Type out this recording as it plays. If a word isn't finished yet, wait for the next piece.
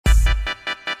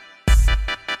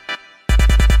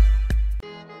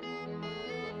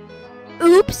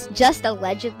Oops, just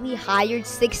allegedly hired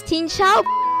 16 child.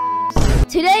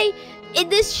 Today, in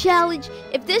this challenge,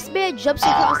 if this man jumps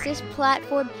across this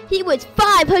platform, he wins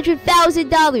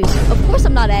 $500,000. Of course,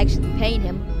 I'm not actually paying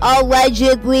him.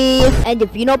 Allegedly. And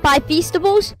if you don't buy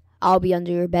Feastables, I'll be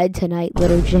under your bed tonight,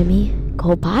 little Jimmy.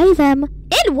 Go buy them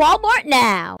in Walmart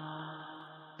now.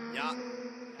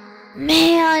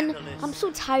 Man, I'm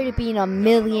so tired of being a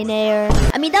millionaire.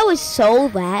 I mean, that was so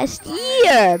last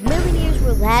year. Millionaires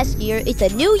were last year. It's a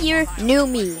new year, new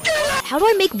me. How do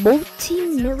I make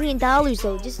multi-million dollars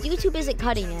though? Just YouTube isn't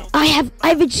cutting it. I have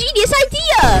a genius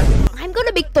idea. I'm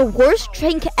gonna make the worst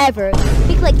drink ever.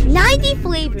 Make like 90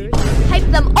 flavors, hype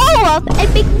them all up,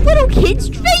 and make little kids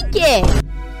drink it.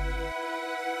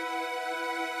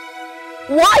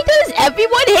 Why does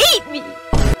everyone hate me?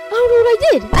 I don't know what I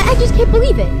did. I just can't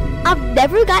believe it. I've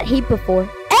never got hate before.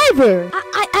 Ever.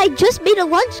 I just made a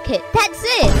lunch kit. That's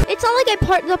it. It's not like I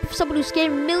partnered up with someone who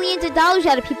scammed millions of dollars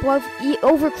out of people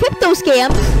over crypto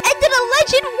scams and then a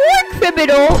legend war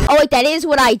criminal. Oh, wait, that is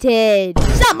what I did.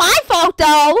 It's not my fault,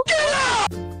 though.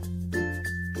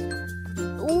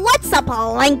 What's up,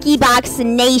 Lanky Box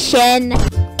Nation?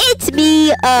 It's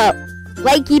me,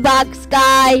 Lanky Box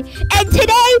Guy, and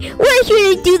today we're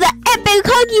here to do the epic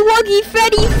Huggy Wuggy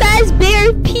Freddy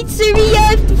Fazbear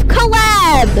Pizzeria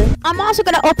collab. I'm also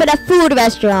gonna open a food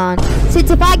restaurant,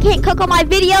 since if I can't cook on my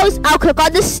videos, I'll cook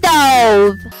on the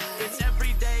stove.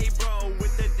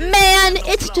 Man,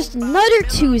 it's just another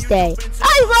Tuesday.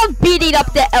 I love beating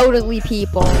up the elderly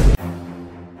people.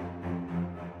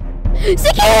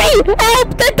 Security!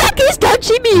 Help! The duck is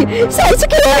touching me! Say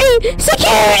security!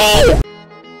 Security!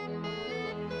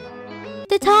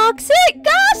 The toxic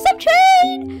gossip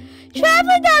train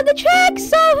traveling down the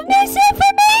tracks of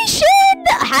misinformation.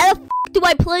 How the f do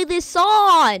I play this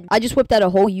song? I just whipped out a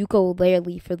whole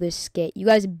ukulele for this skit. You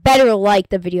guys better like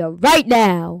the video right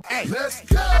now. Hey, let's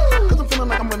go! Cause I'm feeling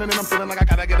like I'm winning and I'm feeling like I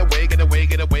gotta get away.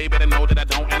 Better know that I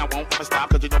don't and I won't ever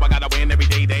stop. Cause you know I gotta win every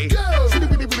day.